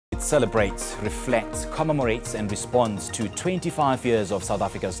It celebrates, reflects, commemorates and responds to 25 years of South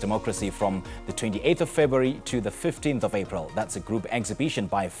Africa's democracy from the 28th of February to the 15th of April. That's a group exhibition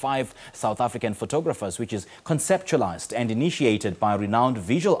by 5 South African photographers, which is conceptualized and initiated by renowned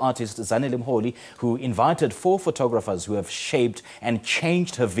visual artist Zanele Muholi, who invited 4 photographers who have shaped and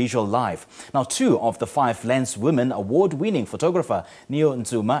changed her visual life. Now, 2 of the 5 Lens Women award-winning photographer Neo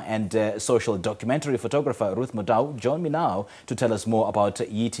Ntsoma and social documentary photographer Ruth Motau join me now to tell us more about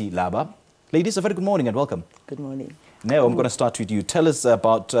Yithi Laba. Ladies, a very good morning and welcome. Good morning. Neo, I'm going to start with you. Tell us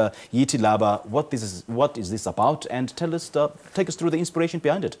about Yithi Laba. What is this about? And tell us, take us through the inspiration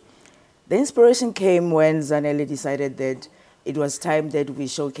behind it. The inspiration came when Zanele decided that it was time that we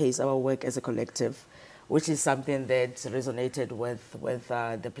showcase our work as a collective, which is something that resonated with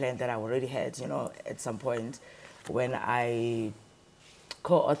the plan that I already had, you know, at some point when I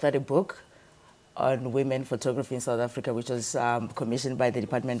co-authored a book on women photography in South Africa, which was commissioned by the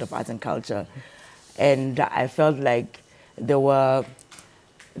Department of Arts and Culture. And I felt like there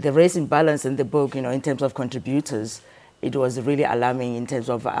is imbalance in the book, you know, in terms of contributors. It was really alarming in terms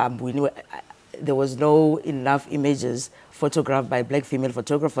of we knew there was no enough images photographed by black female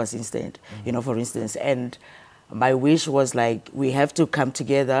photographers instead, you know, for instance. And my wish was like, we have to come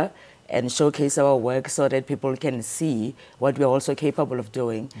together and showcase our work so that people can see what we're also capable of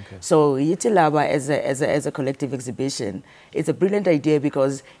doing. Okay. So Yithi Laba as a collective exhibition, it's a brilliant idea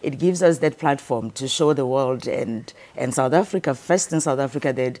because it gives us that platform to show the world and South Africa, first in South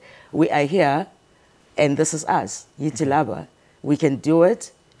Africa, that we are here and this is us, Yithi Laba. We can do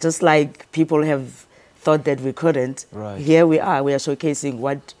it, just like people have thought that we couldn't. Right. Here we are showcasing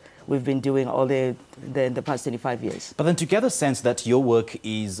what we've been doing all the past 25 years. But then to get a sense that your work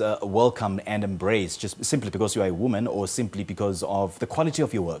is welcomed and embraced just simply because you are a woman or simply because of the quality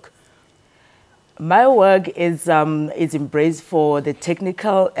of your work? My work is embraced for the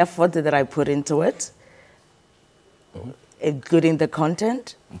technical effort that I put into it, including the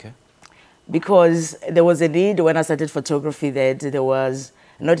content. Okay. Because there was a need when I started photography that there was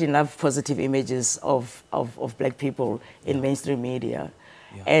not enough positive images of black people in mainstream media.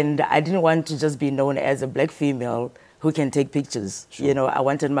 Yeah. And I didn't want to just be known as a black female who can take pictures. Sure. You know, I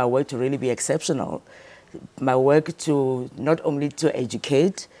wanted my work to really be exceptional. My work to not only to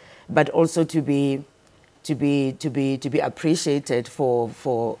educate, but also to be appreciated for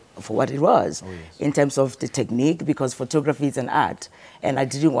what it was. Oh, yes. In terms of the technique, because photography is an art. And I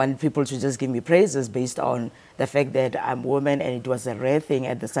didn't want people to just give me praises based on the fact that I'm a woman and it was a rare thing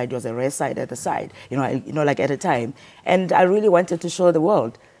at the side, it was a rare side at the side, you know, like at a time. And I really wanted to show the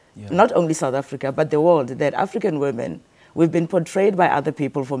world, not only South Africa, but the world, that African women, we've been portrayed by other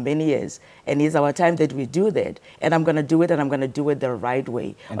people for many years, and it's our time that we do that. And I'm going to do it, and I'm going to do it the right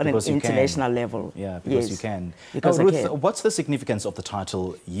way, on an international level. Yeah, because you can. Because Ruth, I can. What's the significance of the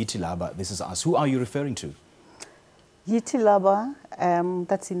title Yithi Laba, This Is Us? Who are you referring to? Yithi Laba,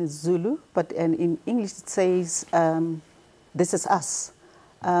 that's in Zulu, but in English it says, this is us.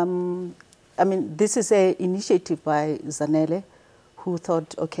 I mean, this is an initiative by Zanele, who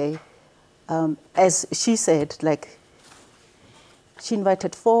thought, okay, as she said, like, she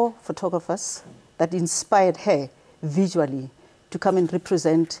invited 4 photographers that inspired her visually to come and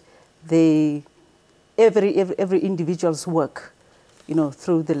represent every individual's work, you know,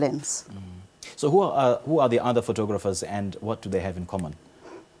 through the lens. So who are the other photographers and what do they have in common?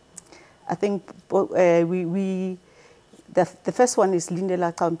 I think the first one is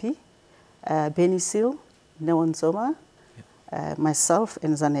Lindela Kampi, Benny Seal, Neo Ntsoma, myself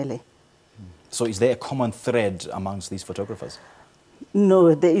and Zanele. So is there a common thread amongst these photographers?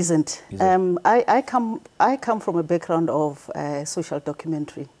 No, there isn't. I come from a background of social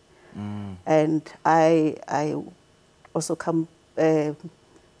documentary, and I also come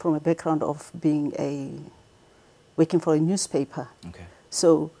from a background of working for a newspaper. Okay.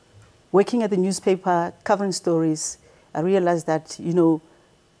 So, working at the newspaper, covering stories, I realized that, you know,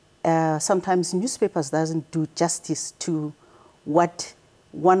 sometimes newspapers doesn't do justice to what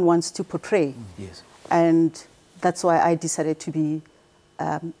one wants to portray. Yes. And that's why I decided to be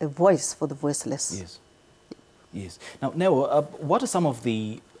a voice for the voiceless. Yes. Yes. Now, Neo, what are some of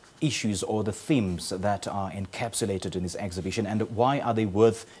the issues or the themes that are encapsulated in this exhibition, and why are they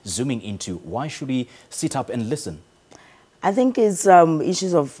worth zooming into? Why should we sit up and listen? I think it's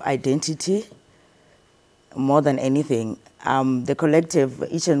issues of identity more than anything. The collective,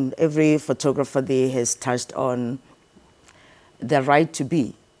 each and every photographer there has touched on the right to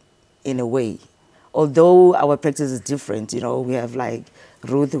be, in a way. Although our practice is different, you know, we have like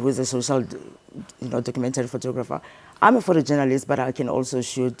Ruth, who is a social, you know, documentary photographer. I'm a photojournalist, but I can also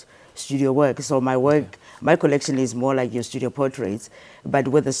shoot studio work. So my work, my collection is more like your studio portraits, but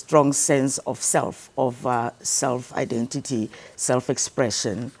with a strong sense of self, of self-identity,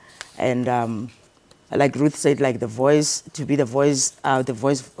 self-expression, and like Ruth said, like the voice, to be the voice for the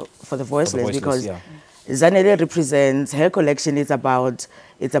voiceless, because Zanele represents, her collection is about,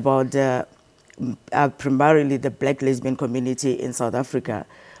 primarily the Black lesbian community in South Africa,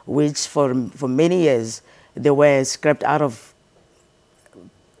 which for many years, they were scrapped out of,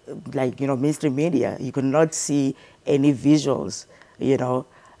 like, mainstream media. You could not see any visuals,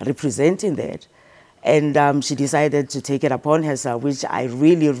 representing that. And she decided to take it upon herself, which I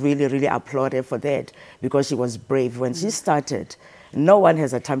really, really, really applaud her for that, because she was brave. When she started, no one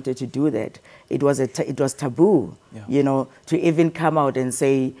has attempted to do that. It was taboo, to even come out and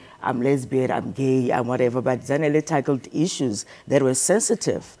say, I'm lesbian, I'm gay, I'm whatever. But Zanele tackled issues that were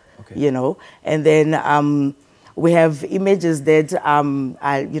sensitive, And then we have images that,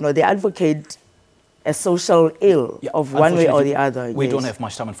 they advocate a social ill of one way or the other. We don't have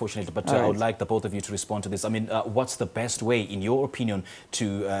much time, unfortunately, but I would like the both of you to respond to this. I mean, what's the best way, in your opinion,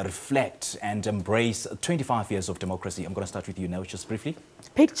 to reflect and embrace 25 years of democracy? I'm going to start with you now, just briefly.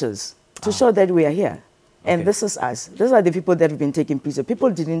 Pictures, to show that we are here. And this is us. These are the people that have been taking pictures. People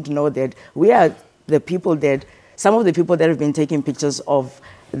didn't know that we are the people that, some of the people that have been taking pictures of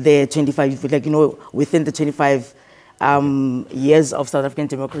the 25, like, within the 25 years of South African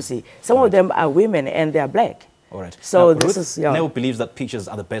democracy. Some of them are women and they are Black. All right. So now, this Ruth, is, Neo believes that pictures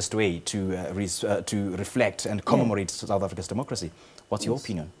are the best way to reflect and commemorate South Africa's democracy. What's your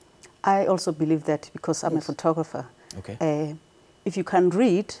opinion? I also believe that, because I'm a photographer. Okay. If you can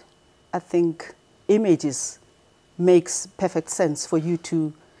read, I think images makes perfect sense for you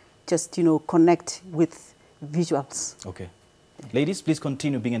to just, connect with visuals. Okay. Ladies, please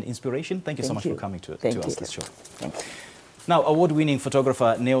continue being an inspiration. Thank you so much for coming to us this show. Thank you. Now, award-winning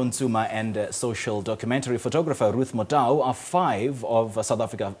photographer Neo Ntsoma and social documentary photographer Ruth Motau are 5 of South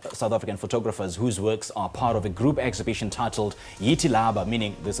African photographers whose works are part of a group exhibition titled Yithi Laba,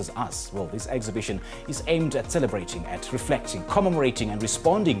 meaning this is us. Well, this exhibition is aimed at celebrating, at reflecting, commemorating and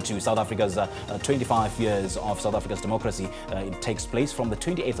responding to South Africa's 25 years of South Africa's democracy. It takes place from the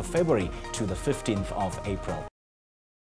 28th of February to the 15th of April.